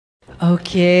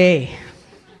Okay,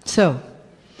 so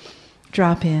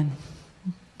drop in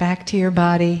back to your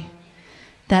body,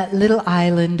 that little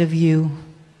island of you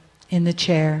in the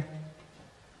chair.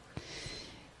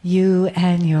 You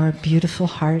and your beautiful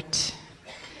heart,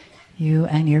 you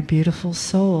and your beautiful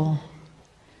soul,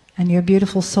 and your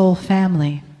beautiful soul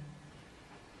family,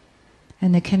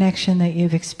 and the connection that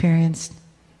you've experienced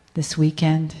this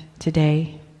weekend,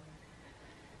 today,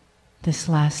 this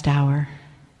last hour,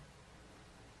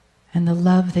 and the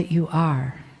love that you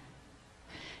are,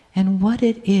 and what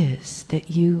it is that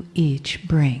you each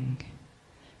bring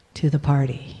to the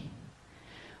party.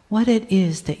 What it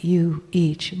is that you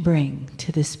each bring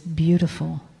to this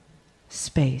beautiful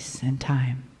space and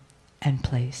time and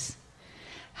place.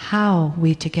 How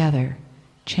we together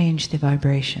change the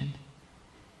vibration,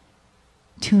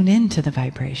 tune into the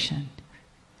vibration,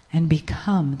 and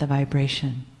become the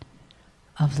vibration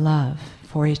of love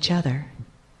for each other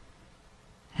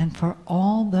and for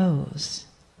all those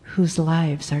whose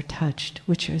lives are touched,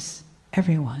 which is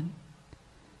everyone,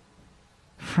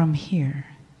 from here.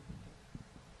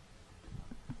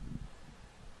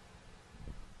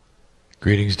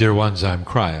 Greetings, dear ones. I'm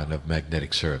Kryon of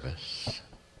Magnetic Service.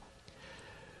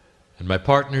 And my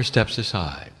partner steps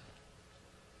aside.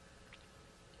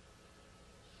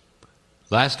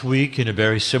 Last week, in a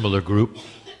very similar group,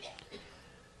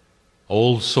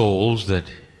 old souls that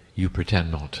you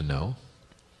pretend not to know,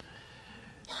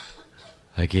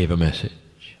 I gave a message.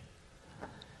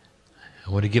 I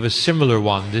want to give a similar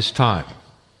one this time.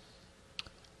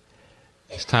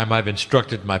 This time I've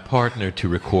instructed my partner to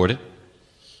record it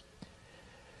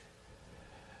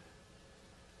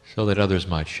so that others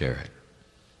might share it.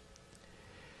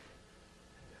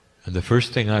 And the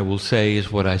first thing I will say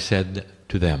is what I said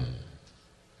to them.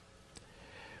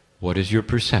 What is your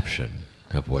perception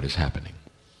of what is happening?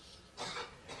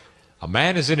 A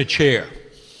man is in a chair.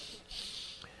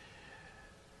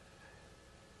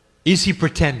 Is he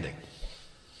pretending?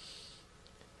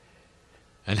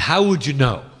 And how would you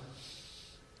know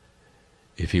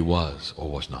if he was or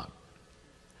was not?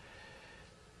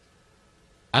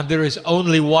 And there is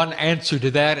only one answer to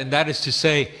that, and that is to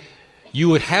say, you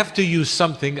would have to use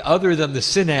something other than the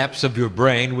synapse of your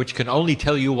brain, which can only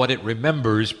tell you what it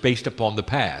remembers based upon the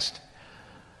past.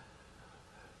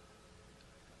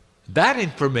 That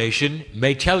information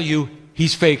may tell you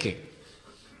he's faking.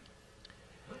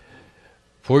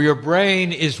 For your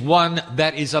brain is one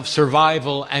that is of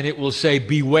survival, and it will say,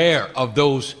 beware of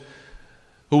those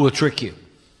who will trick you.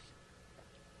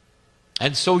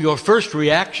 And so your first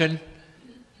reaction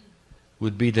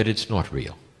would be that it's not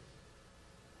real.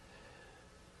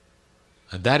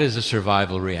 And that is a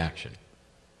survival reaction.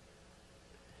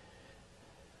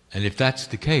 And if that's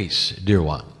the case, dear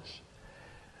ones,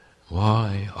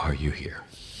 why are you here?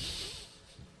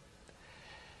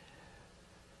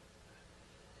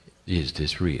 Is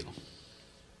this real?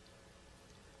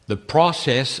 The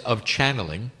process of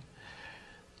channeling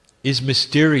is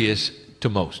mysterious to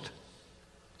most.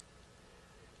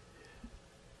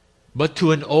 But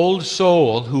to an old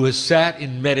soul who has sat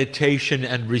in meditation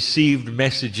and received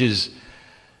messages,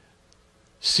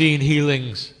 seen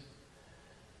healings,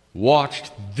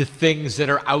 watched the things that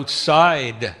are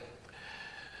outside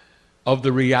of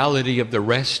the reality of the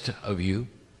rest of you,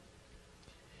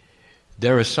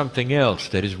 there is something else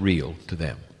that is real to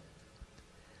them.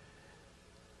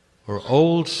 For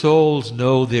old souls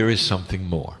know there is something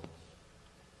more.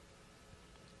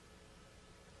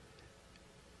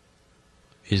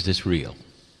 Is this real?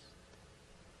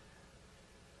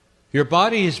 Your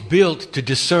body is built to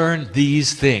discern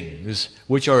these things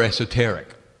which are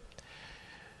esoteric.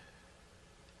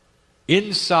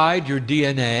 Inside your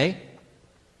DNA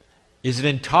is an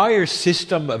entire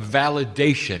system of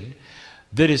validation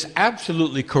that is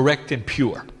absolutely correct and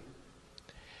pure.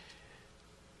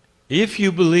 If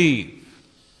you believe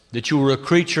that you are a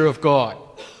creature of God,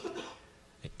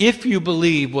 if you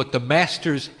believe what the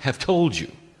masters have told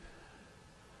you,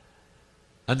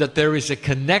 and that there is a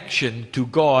connection to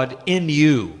God in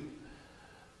you,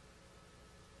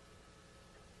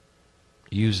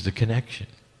 use the connection.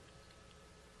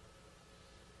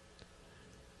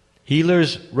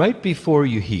 Healers, right before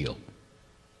you heal,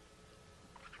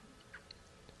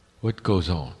 what goes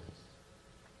on?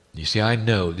 You see, I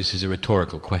know this is a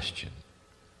rhetorical question.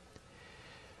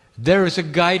 There is a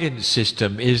guidance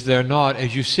system, is there not,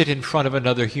 as you sit in front of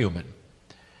another human,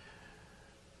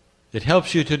 that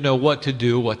helps you to know what to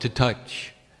do, what to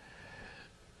touch,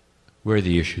 where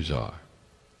the issues are.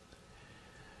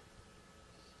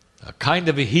 A kind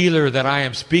of a healer that I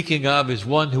am speaking of is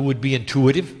one who would be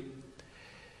intuitive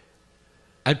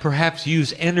and perhaps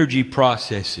use energy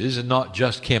processes and not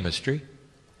just chemistry.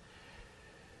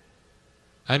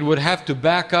 and would have to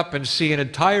back up and see an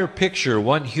entire picture,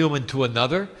 one human to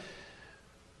another,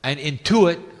 and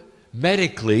intuit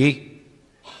medically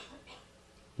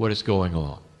what is going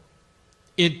on.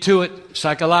 Intuit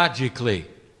psychologically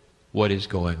what is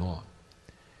going on.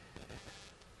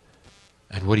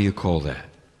 And what do you call that?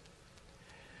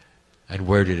 And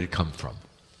where did it come from?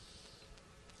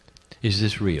 Is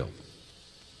this real?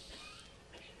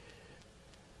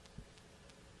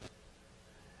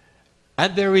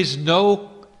 And there is no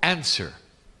answer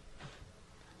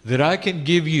that I can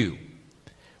give you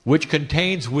which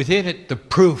contains within it the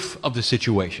proof of the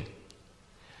situation.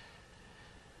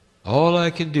 All I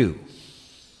can do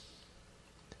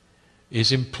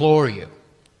is implore you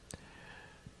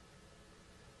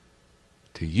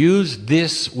to use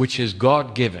this which is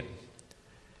God-given,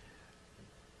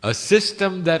 a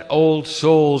system that old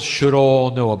souls should all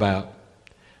know about,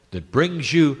 that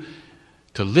brings you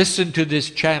to listen to this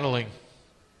channeling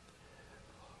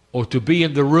or to be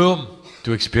in the room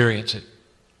to experience it.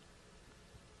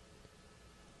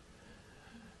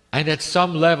 And at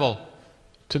some level,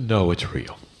 to know it's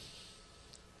real.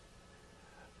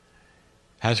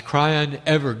 Has Kryon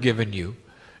ever given you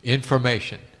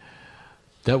information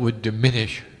that would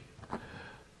diminish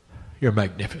your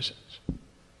magnificence?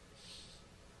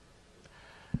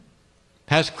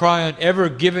 Has Kryon ever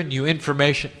given you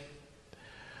information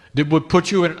that would put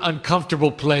you in an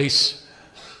uncomfortable place?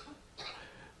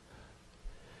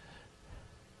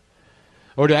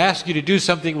 Or to ask you to do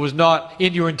something that was not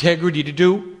in your integrity to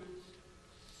do?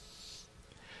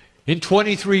 In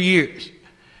 23 years,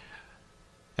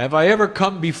 have I ever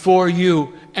come before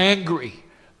you angry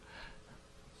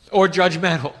or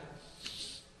judgmental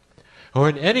or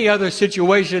in any other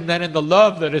situation than in the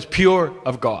love that is pure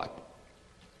of God?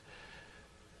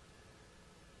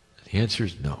 The answer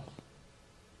is no.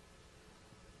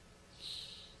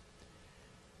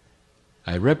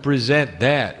 I represent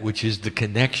that which is the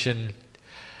connection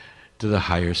to the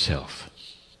higher self.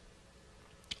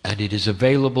 And it is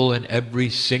available in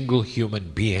every single human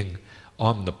being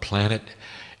on the planet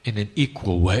in an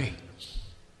equal way.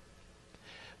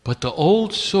 But the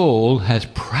old soul has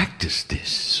practiced this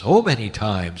so many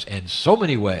times and so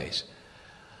many ways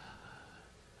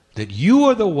that you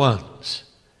are the ones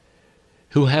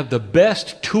who have the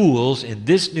best tools in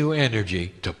this new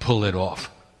energy to pull it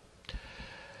off.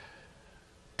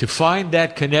 To find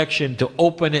that connection, to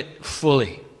open it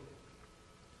fully.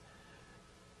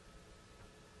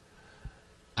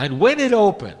 And when it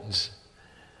opens,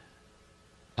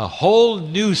 a whole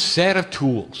new set of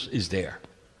tools is there.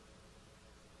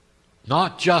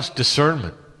 Not just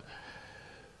discernment,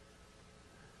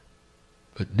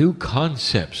 but new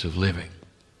concepts of living.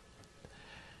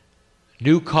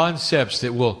 New concepts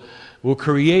that will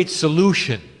create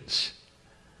solutions.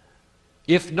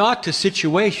 If not to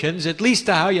situations, at least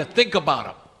to how you think about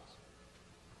them.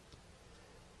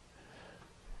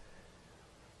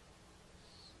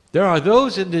 There are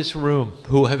those in this room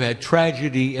who have had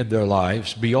tragedy in their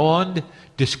lives beyond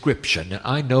description, and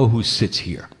I know who sits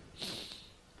here.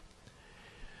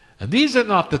 And these are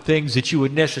not the things that you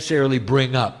would necessarily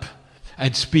bring up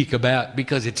and speak about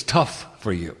because it's tough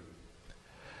for you.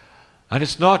 And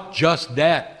it's not just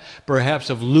that, perhaps,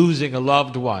 of losing a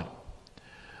loved one.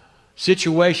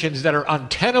 Situations that are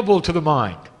untenable to the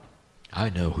mind. I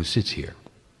know who sits here.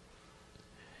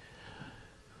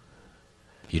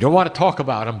 You don't want to talk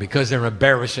about them because they're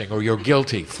embarrassing or you're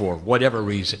guilty for whatever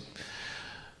reason.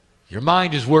 Your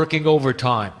mind is working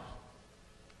overtime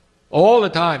all the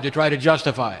time to try to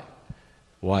justify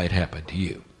why it happened to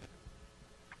you.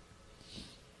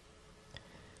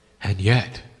 And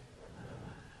yet,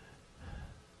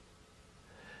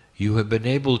 you have been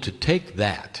able to take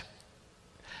that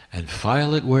and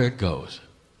file it where it goes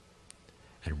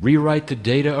and rewrite the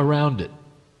data around it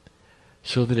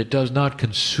so that it does not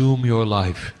consume your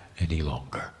life any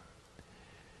longer.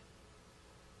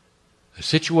 A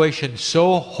situation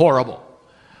so horrible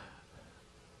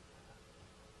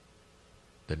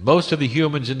that most of the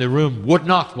humans in the room would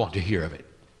not want to hear of it.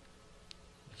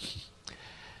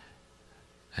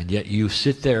 And yet you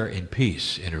sit there in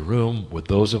peace in a room with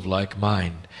those of like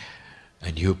mind,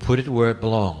 and you put it where it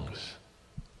belongs.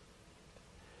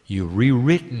 You've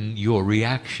rewritten your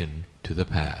reaction to the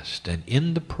past, and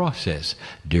in the process,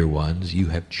 dear ones, you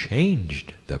have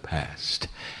changed the past.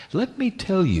 Let me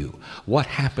tell you what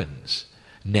happens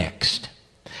next,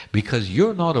 because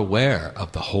you're not aware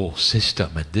of the whole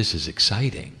system, and this is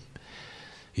exciting.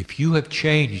 If you have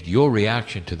changed your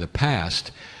reaction to the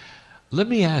past, let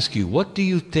me ask you, what do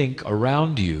you think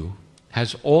around you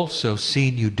has also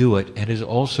seen you do it and is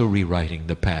also rewriting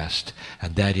the past?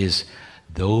 And that is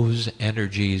those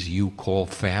energies you call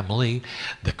family,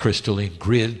 the crystalline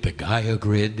grid, the Gaia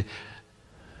grid,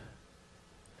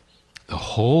 the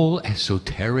whole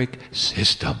esoteric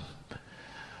system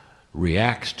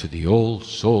reacts to the old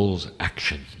soul's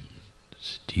actions.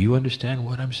 Do you understand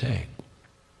what I'm saying?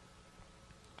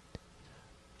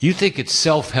 You think it's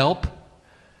self-help?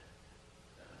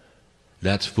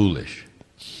 That's foolish.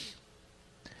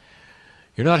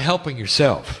 You're not helping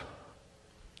yourself.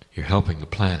 You're helping the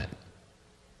planet.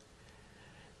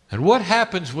 And what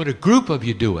happens when a group of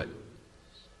you do it?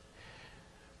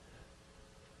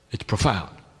 It's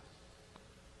profound.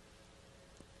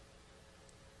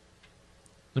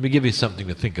 Let me give you something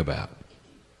to think about.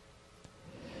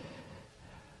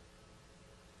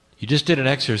 You just did an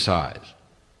exercise.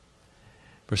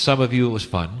 For some of you it was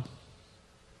fun.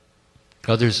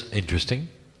 Others interesting.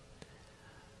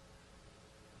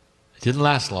 It didn't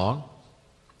last long.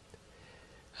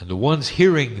 And the ones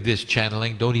hearing this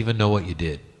channeling don't even know what you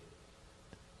did.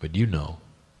 But you know.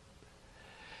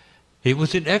 It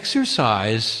was an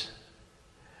exercise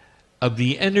of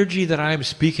the energy that I'm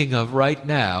speaking of right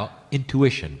now,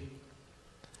 intuition.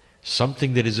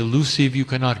 Something that is elusive, you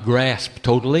cannot grasp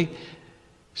totally.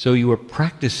 So you are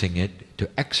practicing it to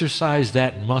exercise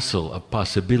that muscle of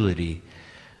possibility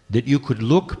that you could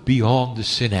look beyond the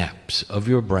synapse of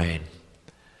your brain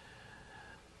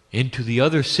into the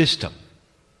other system,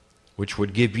 which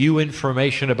would give you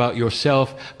information about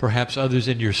yourself, perhaps others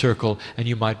in your circle, and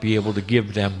you might be able to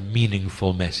give them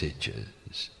meaningful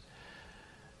messages.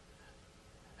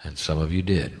 And some of you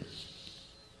did.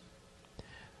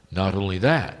 Not only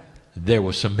that, there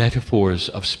were some metaphors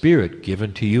of spirit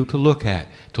given to you to look at,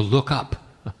 to look up,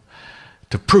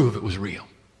 to prove it was real.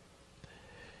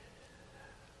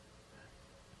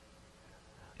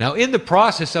 Now, in the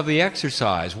process of the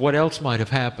exercise, what else might have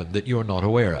happened that you're not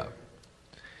aware of?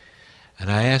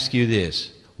 And I ask you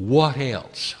this, what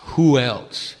else, who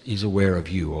else is aware of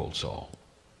you, old soul?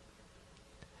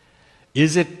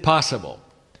 Is it possible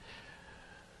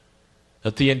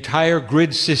that the entire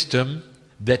grid system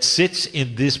that sits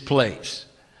in this place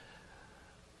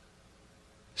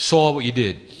saw what you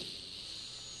did?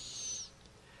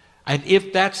 And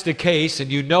if that's the case,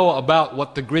 and you know about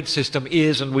what the grid system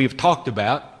is, and we've talked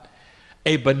about,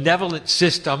 a benevolent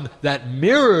system that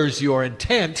mirrors your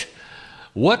intent,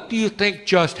 what do you think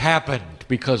just happened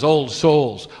because old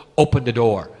souls opened the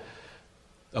door?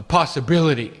 A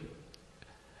possibility.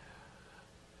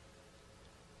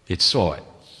 It saw it.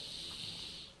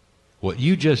 What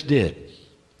you just did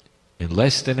in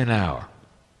less than an hour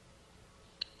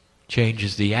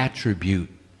changes the attribute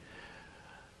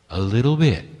a little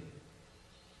bit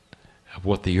of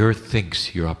what the earth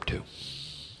thinks you're up to.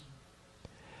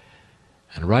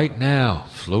 And right now,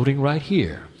 floating right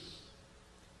here,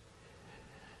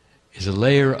 is a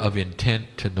layer of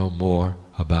intent to know more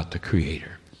about the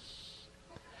Creator,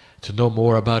 to know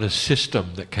more about a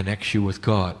system that connects you with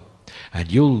God.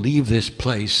 And you'll leave this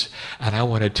place, and I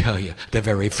want to tell you, the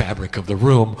very fabric of the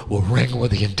room will ring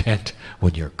with the intent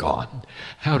when you're gone.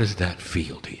 How does that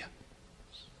feel to you?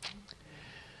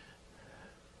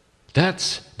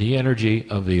 That's the energy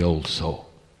of the old soul.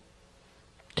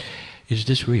 Is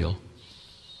this real?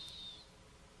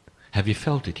 Have you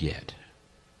felt it yet?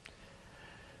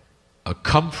 A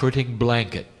comforting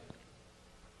blanket,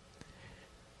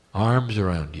 arms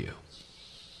around you,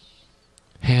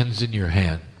 hands in your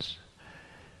hands.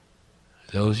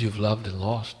 Those you've loved and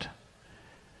lost,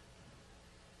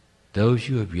 those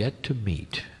you have yet to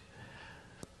meet,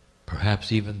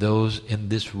 perhaps even those in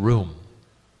this room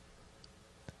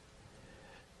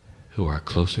who are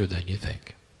closer than you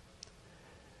think.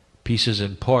 Pieces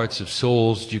and parts of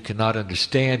souls you cannot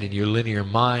understand in your linear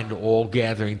mind, all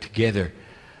gathering together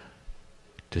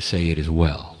to say it is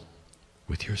well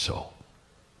with your soul.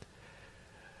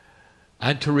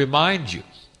 And to remind you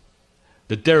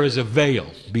that there is a veil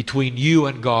between you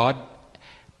and God,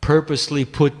 purposely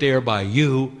put there by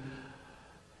you,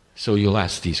 so you'll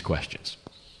ask these questions.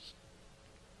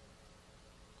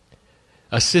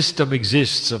 A system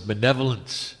exists of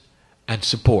benevolence and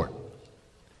support.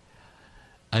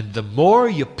 And the more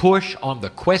you push on the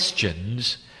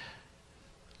questions,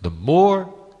 the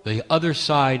more the other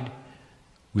side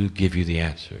will give you the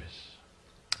answers.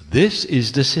 This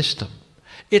is the system.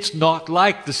 It's not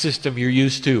like the system you're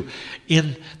used to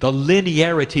in the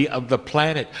linearity of the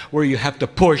planet where you have to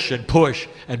push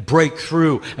and break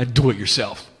through and do it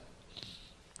yourself.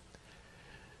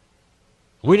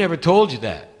 We never told you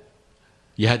that.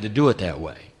 You had to do it that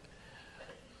way.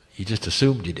 You just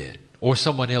assumed you did. Or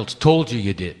someone else told you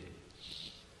you did.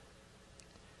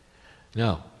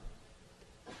 No.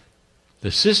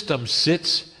 The system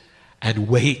sits and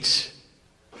waits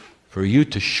for you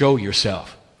to show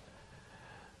yourself.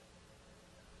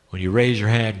 When you raise your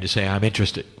hand and you say, I'm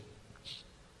interested,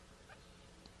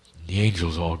 the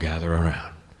angels all gather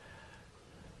around.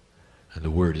 And the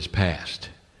word is passed.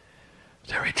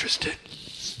 They're interested.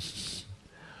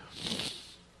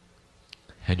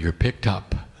 And you're picked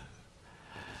up.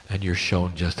 And you're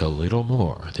shown just a little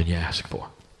more than you asked for.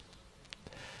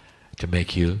 To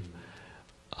make you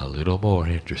a little more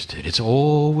interested. It's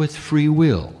all with free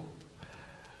will,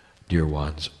 dear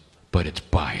ones, but it's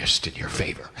biased in your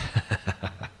favor.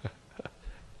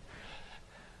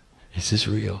 Is this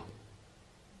real?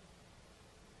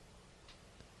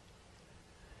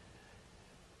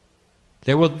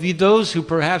 There will be those who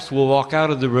perhaps will walk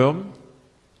out of the room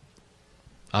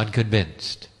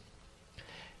unconvinced.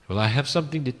 Well, I have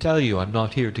something to tell you. I'm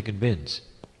not here to convince.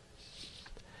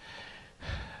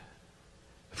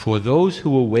 For those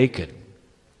who awaken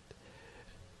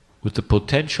with the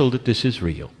potential that this is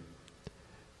real,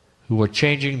 who are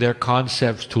changing their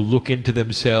concepts to look into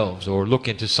themselves or look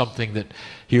into something that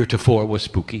heretofore was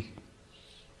spooky,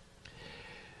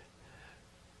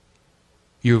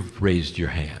 you've raised your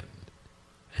hand.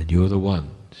 And you're the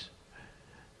ones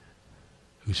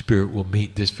whose Spirit will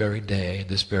meet this very day and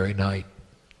this very night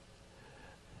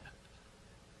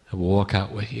and will walk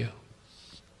out with you.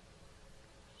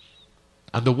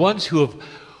 And the ones who have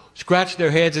scratched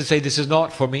their heads and say, this is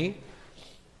not for me,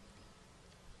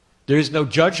 there is no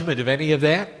judgment of any of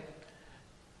that.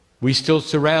 We still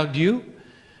surround you.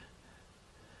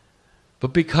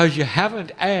 But because you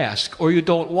haven't asked, or you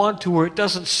don't want to, or it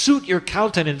doesn't suit your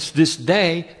countenance this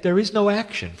day, there is no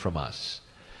action from us.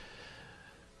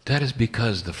 That is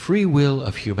because the free will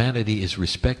of humanity is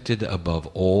respected above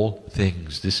all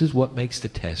things. This is what makes the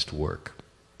test work.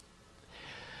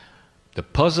 The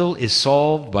puzzle is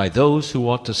solved by those who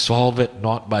want to solve it,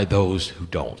 not by those who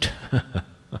don't.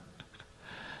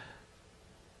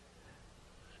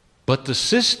 But the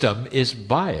system is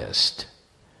biased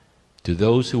to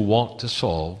those who want to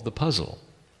solve the puzzle.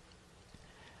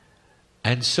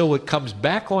 And so it comes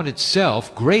back on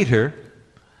itself greater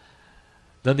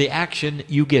than the action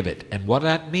you give it. And what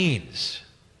that means,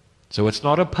 so it's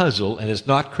not a puzzle and it's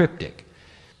not cryptic,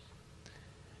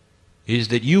 is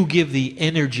that you give the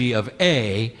energy of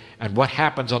A, and what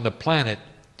happens on the planet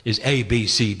is A, B,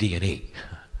 C, D, and E.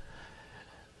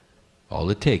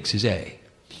 All it takes is A.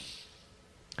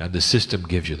 And the system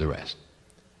gives you the rest.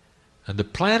 And the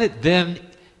planet then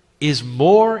is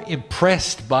more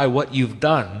impressed by what you've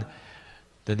done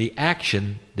than the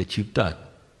action that you've done.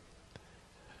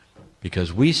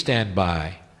 Because we stand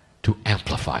by to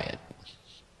amplify it.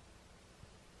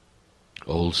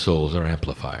 Old souls are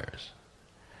amplifiers.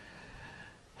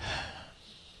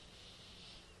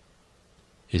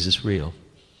 Is this real?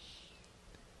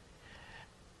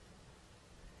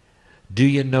 Do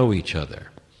you know each other?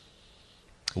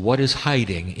 What is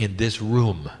hiding in this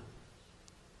room?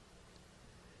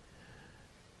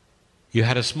 You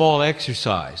had a small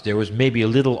exercise. There was maybe a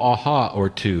little aha or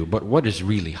two, but what is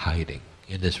really hiding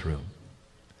in this room?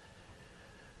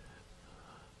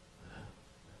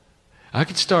 I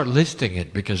could start listing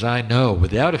it because I know,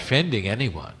 without offending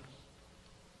anyone.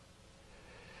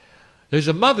 There's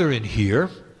a mother in here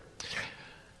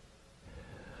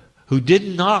who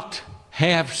did not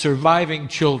have surviving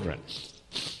children.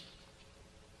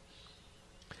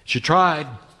 She tried.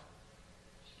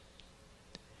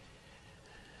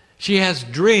 She has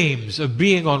dreams of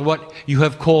being on what you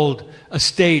have called a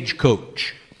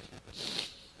stagecoach,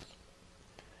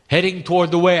 heading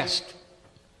toward the west,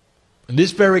 in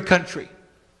this very country.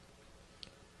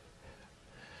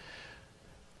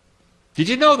 Did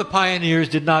you know the pioneers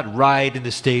did not ride in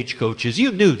the stagecoaches?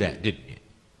 You knew that, didn't you?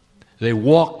 They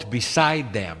walked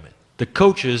beside them. The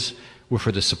coaches were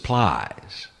for the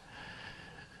supplies.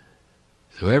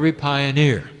 So every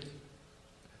pioneer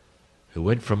who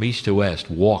went from east to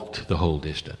west walked the whole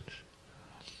distance.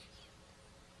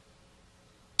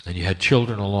 And you had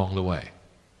children along the way.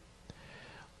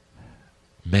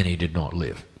 Many did not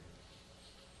live.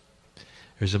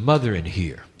 There's a mother in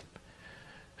here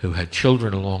who had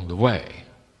children along the way,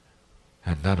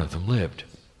 and none of them lived.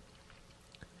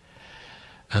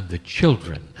 And the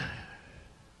children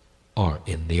are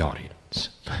in the audience.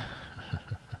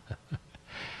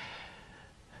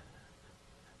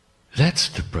 That's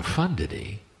the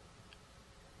profundity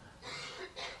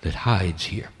that hides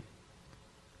here.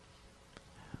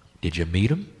 Did you meet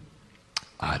him?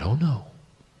 I don't know.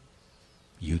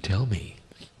 You tell me.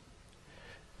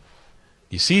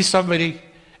 You see somebody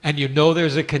and you know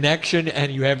there's a connection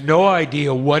and you have no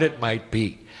idea what it might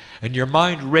be. And your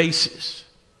mind races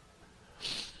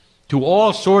to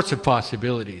all sorts of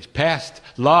possibilities, past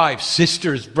lives,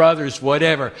 sisters, brothers,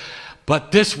 whatever.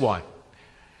 But this one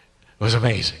was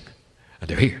amazing. And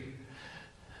they're here.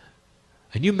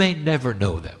 And you may never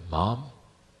know them, Mom.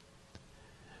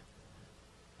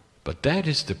 But that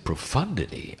is the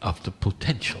profundity of the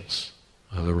potentials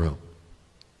of the room.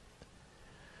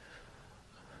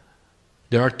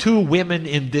 There are two women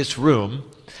in this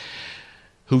room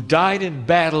who died in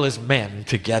battle as men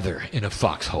together in a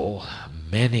foxhole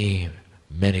many,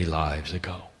 many lives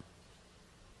ago.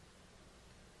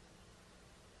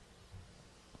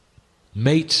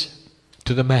 Mates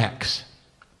to the max.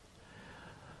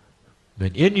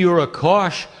 And in your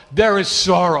Akash, there is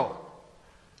sorrow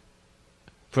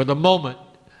for the moment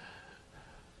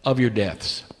of your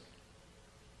deaths.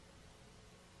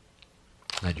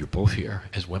 And you're both here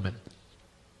as women.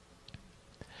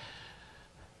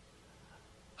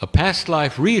 A past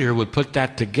life reader would put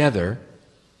that together.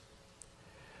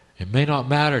 It may not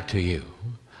matter to you,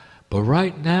 but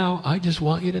right now, I just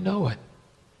want you to know it.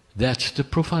 That's the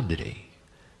profundity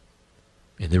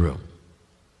in the room.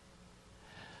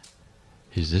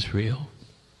 Is this real?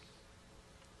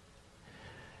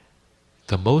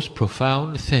 The most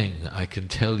profound thing I can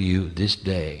tell you this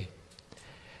day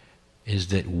is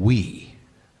that we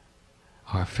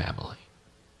are family.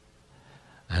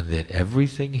 And that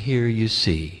everything here you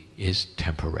see is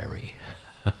temporary.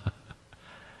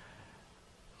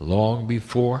 Long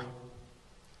before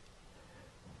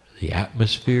the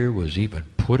atmosphere was even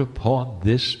put upon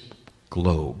this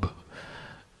globe,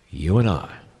 you and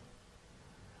I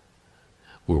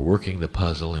were working the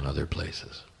puzzle in other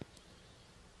places.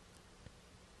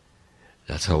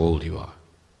 That's how old you are.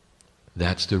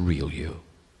 That's the real you.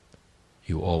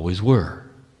 You always were,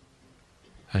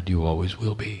 and you always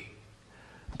will be.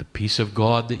 The piece of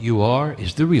God that you are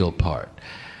is the real part.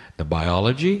 The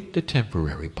biology, the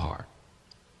temporary part.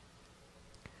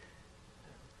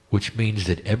 Which means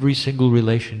that every single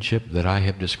relationship that I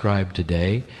have described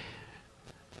today,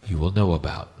 you will know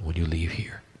about when you leave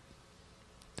here.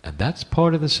 And that's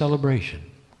part of the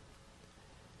celebration.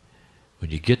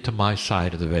 When you get to my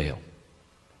side of the veil,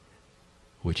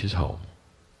 which is home,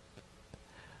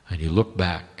 and you look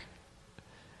back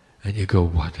and you go,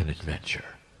 what an adventure.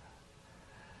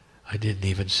 I didn't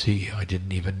even see you. I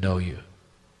didn't even know you.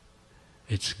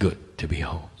 It's good to be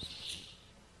home.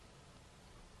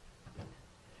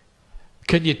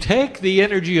 Can you take the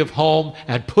energy of home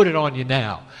and put it on you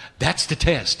now? That's the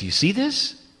test. Do you see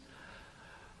this?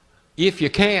 If you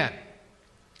can,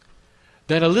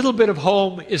 then a little bit of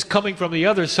home is coming from the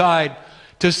other side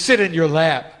to sit in your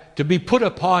lap, to be put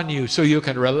upon you so you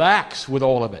can relax with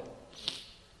all of it.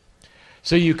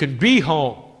 So you can be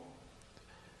home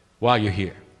while you're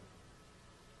here.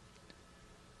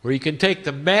 Where you can take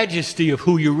the majesty of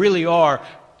who you really are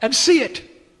and see it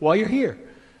while you're here.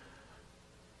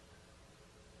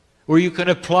 Where you can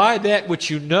apply that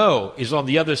which you know is on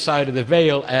the other side of the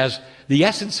veil as the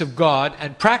essence of God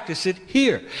and practice it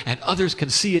here. And others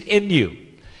can see it in you.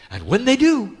 And when they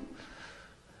do,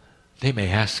 they may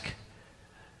ask,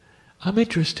 I'm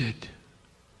interested.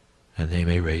 And they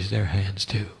may raise their hands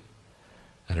too.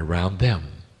 And around them,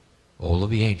 all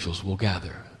of the angels will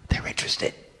gather. They're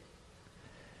interested.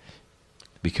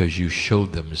 Because you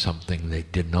showed them something they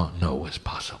did not know was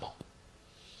possible.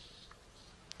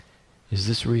 Is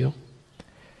this real?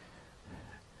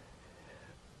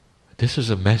 This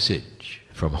is a message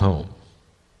from home.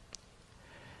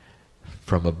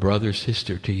 From a brother,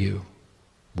 sister to you.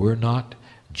 We're not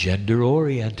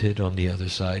gender-oriented on the other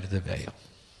side of the veil.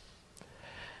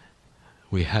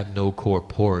 We have no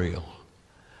corporeal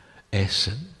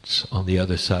essence on the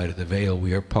other side of the veil.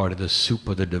 We are part of the soup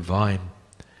of the divine,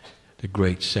 the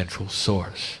great central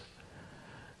source,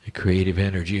 the creative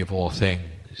energy of all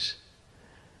things.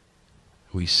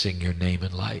 We sing your name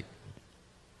in light.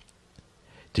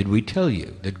 Did we tell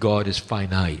you that God is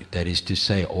finite? That is to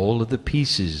say, all of the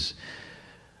pieces,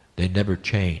 they never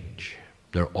change.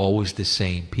 They're always the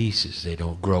same pieces. They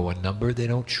don't grow in number, they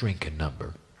don't shrink in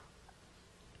number.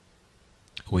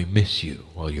 We miss you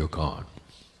while you're gone.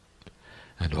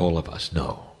 And all of us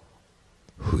know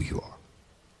who you are.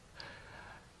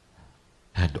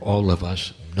 And all of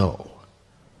us know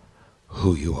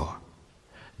who you are.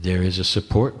 There is a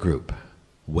support group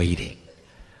waiting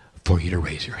for you to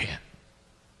raise your hand.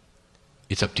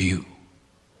 It's up to you.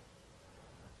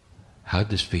 How'd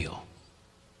this feel?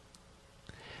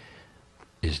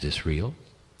 Is this real?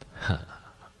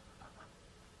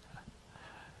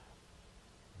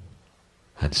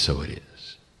 And so it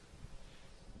is.